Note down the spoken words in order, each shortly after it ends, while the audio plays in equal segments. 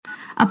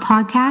a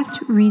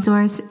podcast,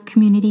 resource,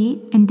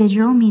 community, and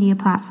digital media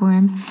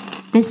platform.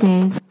 This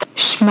is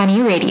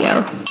Shmoney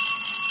Radio.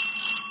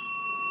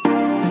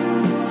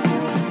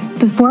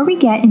 Before we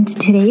get into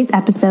today's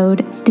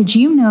episode, did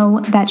you know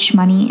that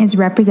Shmoney is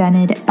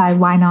represented by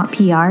Why Not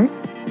PR?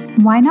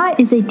 Why Not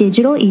is a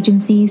digital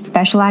agency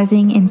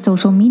specializing in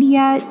social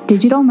media,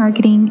 digital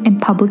marketing,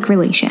 and public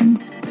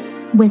relations.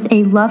 With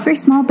a love for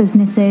small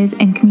businesses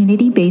and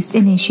community-based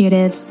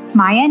initiatives,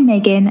 Maya and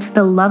Megan,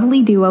 the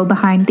lovely duo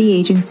behind the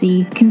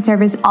agency, can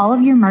service all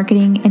of your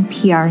marketing and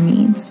PR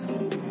needs.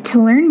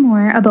 To learn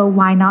more about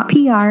Why Not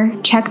PR,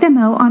 check them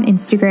out on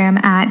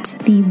Instagram at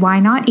the Why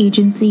Not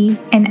Agency.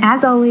 And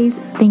as always,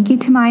 thank you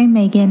to Maya and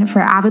Megan for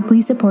avidly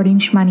supporting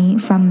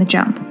Shmoney from the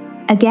jump.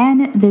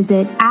 Again,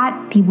 visit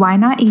at the Why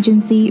Not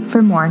Agency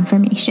for more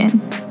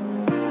information.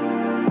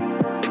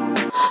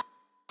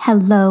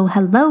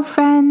 Hello,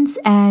 friends,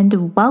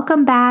 and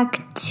welcome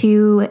back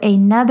to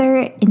another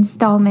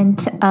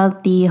installment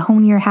of the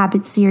Hone Your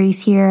Habits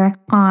series here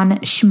on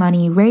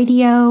Shmoney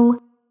Radio.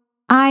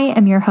 I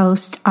am your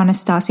host,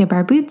 Anastasia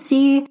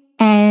Barbuzzi,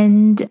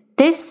 and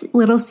this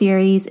little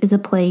series is a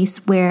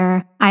place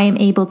where I am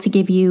able to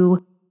give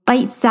you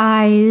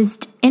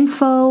bite-sized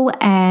info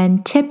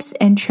and tips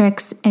and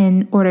tricks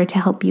in order to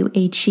help you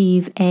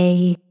achieve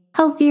a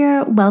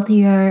healthier,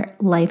 wealthier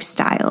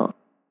lifestyle.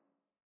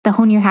 The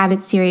Hone Your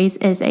Habits series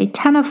is a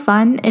ton of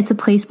fun. It's a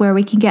place where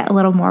we can get a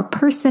little more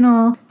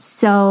personal.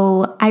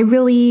 So I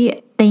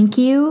really thank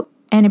you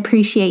and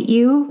appreciate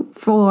you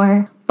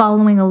for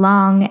following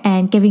along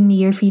and giving me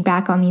your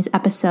feedback on these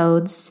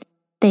episodes.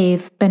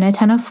 They've been a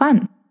ton of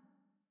fun.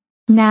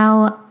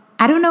 Now,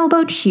 I don't know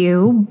about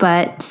you,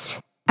 but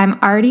I'm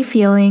already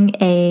feeling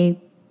a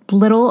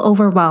little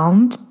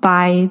overwhelmed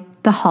by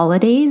the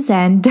holidays,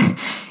 and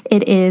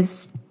it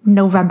is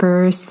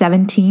November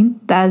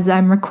 17th as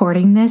I'm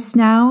recording this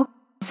now.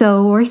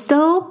 So we're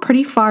still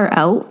pretty far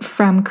out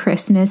from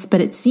Christmas,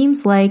 but it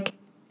seems like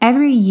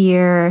every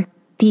year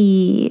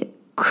the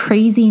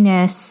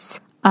craziness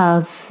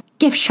of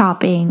gift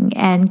shopping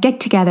and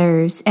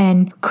get-togethers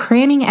and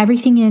cramming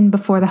everything in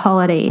before the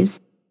holidays,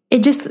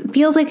 it just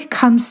feels like it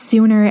comes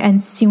sooner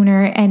and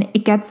sooner, and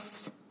it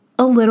gets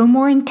a little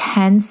more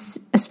intense,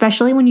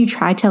 especially when you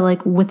try to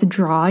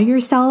withdraw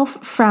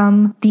yourself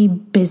from the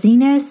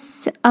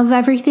busyness of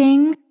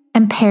everything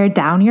and pare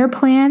down your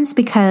plans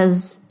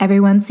because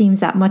everyone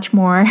seems that much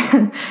more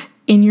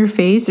in your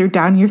face or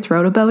down your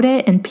throat about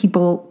it, and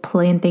people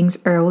plan things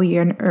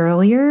earlier and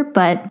earlier.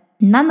 But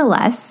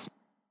nonetheless,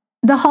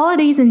 the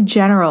holidays in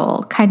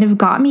general kind of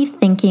got me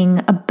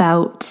thinking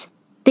about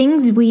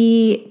things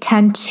we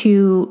tend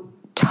to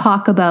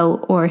talk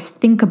about or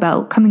think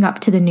about coming up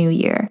to the new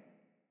year.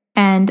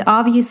 And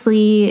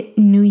obviously,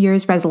 New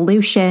Year's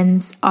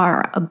resolutions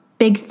are a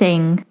big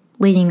thing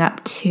leading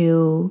up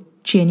to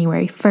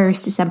January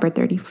 1st, December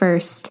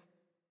 31st.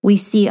 We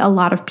see a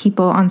lot of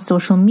people on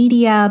social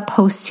media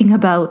posting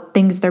about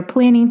things they're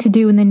planning to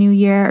do in the new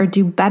year or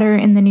do better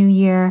in the new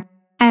year.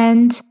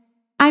 And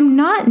I'm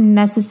not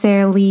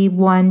necessarily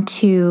one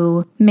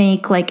to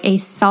make a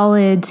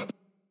solid,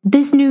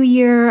 this new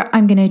year,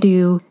 I'm going to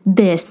do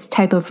this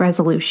type of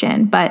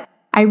resolution. But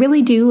I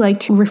really do like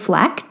to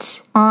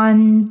reflect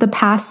on the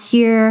past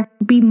year,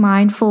 be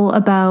mindful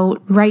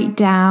about, write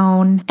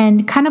down,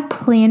 and kind of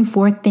plan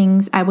for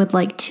things I would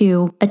like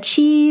to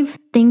achieve,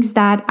 things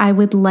that I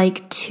would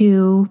like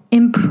to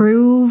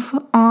improve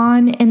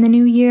on in the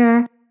new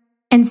year.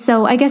 And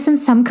so I guess in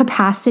some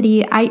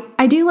capacity,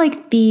 I do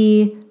like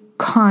the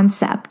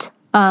concept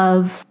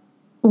of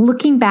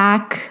looking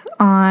back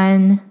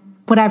on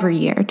whatever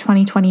year,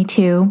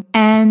 2022,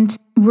 and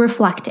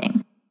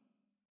reflecting.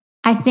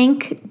 I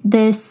think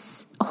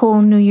this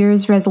whole New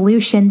Year's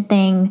resolution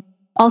thing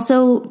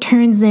also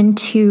turns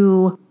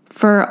into,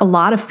 for a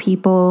lot of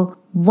people,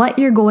 what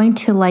you're going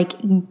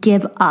to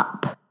give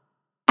up.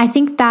 I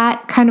think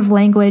that kind of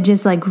language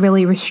is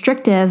really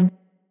restrictive.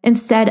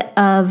 Instead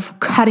of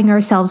cutting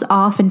ourselves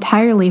off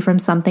entirely from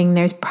something,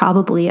 there's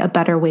probably a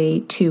better way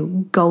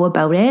to go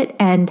about it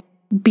and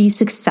be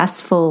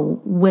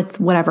successful with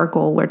whatever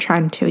goal we're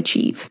trying to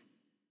achieve.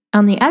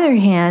 On the other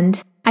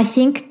hand, I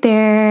think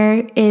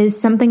there is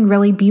something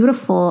really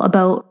beautiful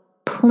about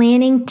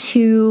planning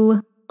to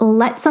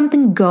let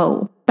something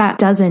go that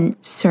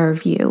doesn't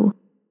serve you.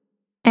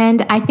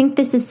 And I think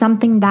this is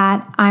something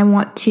that I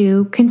want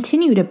to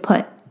continue to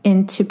put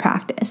into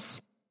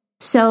practice.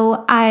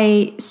 So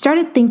I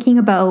started thinking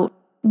about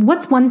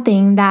what's one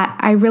thing that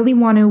I really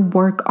want to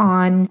work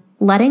on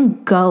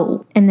letting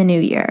go in the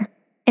new year.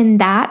 And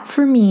that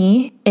for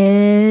me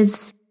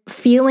is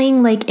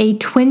feeling a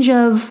twinge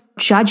of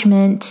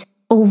judgment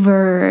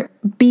over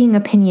being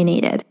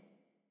opinionated.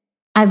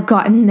 I've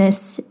gotten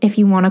this, if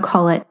you want to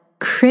call it,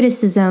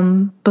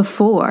 criticism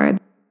before.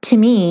 To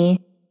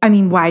me,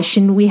 why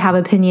shouldn't we have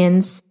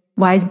opinions?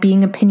 Why is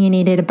being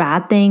opinionated a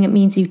bad thing? It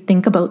means you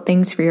think about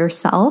things for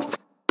yourself.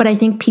 But I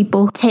think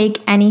people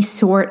take any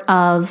sort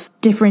of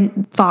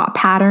different thought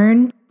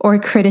pattern or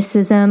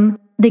criticism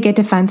they get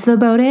defensive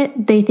about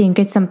it. They think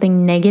it's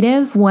something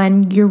negative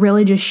when you're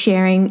really just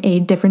sharing a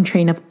different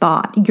train of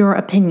thought, your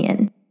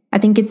opinion. I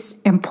think it's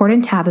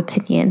important to have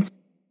opinions.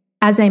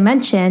 As I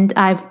mentioned,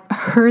 I've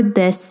heard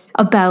this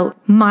about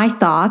my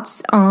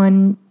thoughts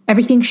on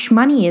everything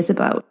Shmoney is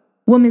about.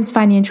 Women's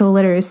financial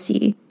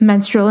literacy,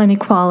 menstrual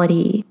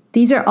inequality.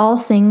 These are all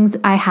things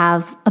I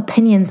have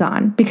opinions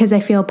on because I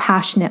feel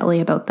passionately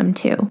about them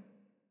too.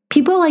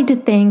 People like to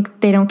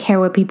think they don't care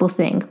what people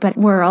think, but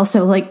we're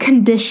also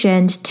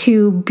conditioned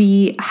to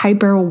be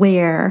hyper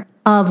aware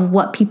of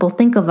what people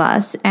think of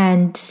us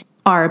and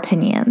our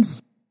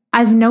opinions.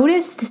 I've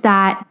noticed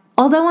that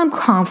although I'm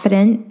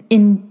confident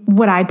in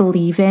what I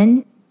believe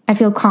in, I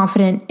feel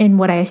confident in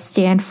what I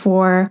stand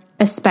for,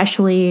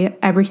 especially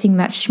everything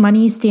that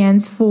Shmoney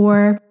stands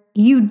for.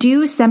 You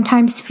do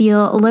sometimes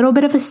feel a little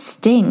bit of a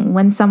sting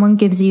when someone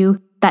gives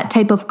you that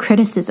type of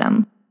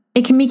criticism.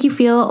 It can make you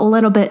feel a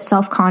little bit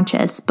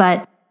self-conscious,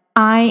 but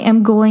I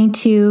am going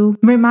to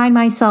remind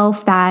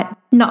myself that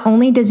not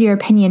only does your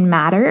opinion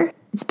matter,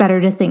 it's better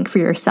to think for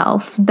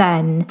yourself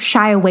than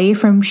shy away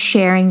from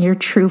sharing your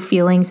true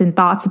feelings and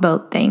thoughts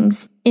about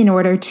things in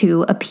order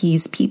to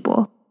appease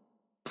people.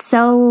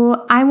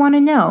 So I want to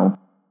know,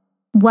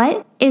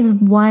 what is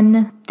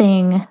one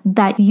thing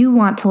that you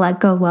want to let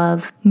go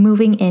of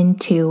moving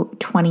into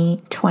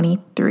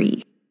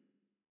 2023?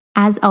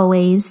 As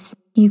always,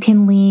 you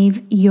can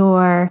leave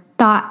your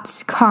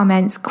thoughts,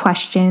 comments,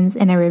 questions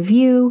in a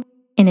review,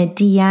 in a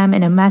DM,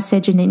 in a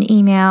message, in an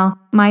email.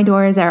 My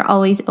doors are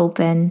always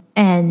open,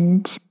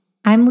 and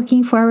I'm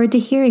looking forward to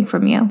hearing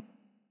from you.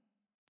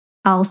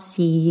 I'll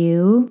see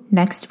you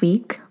next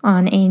week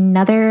on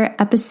another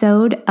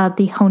episode of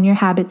the Hone Your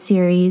Habit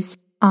series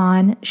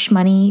on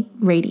Shmoney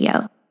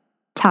Radio.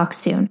 Talk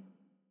soon.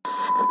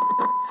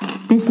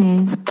 This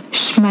is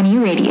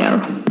Shmoney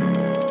Radio.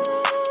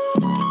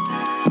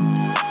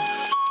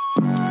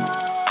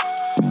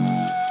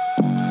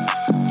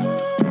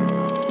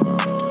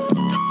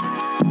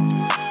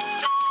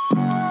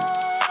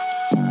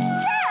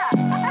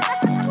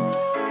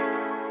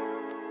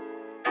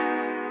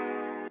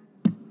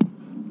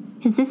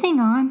 Is this thing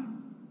on?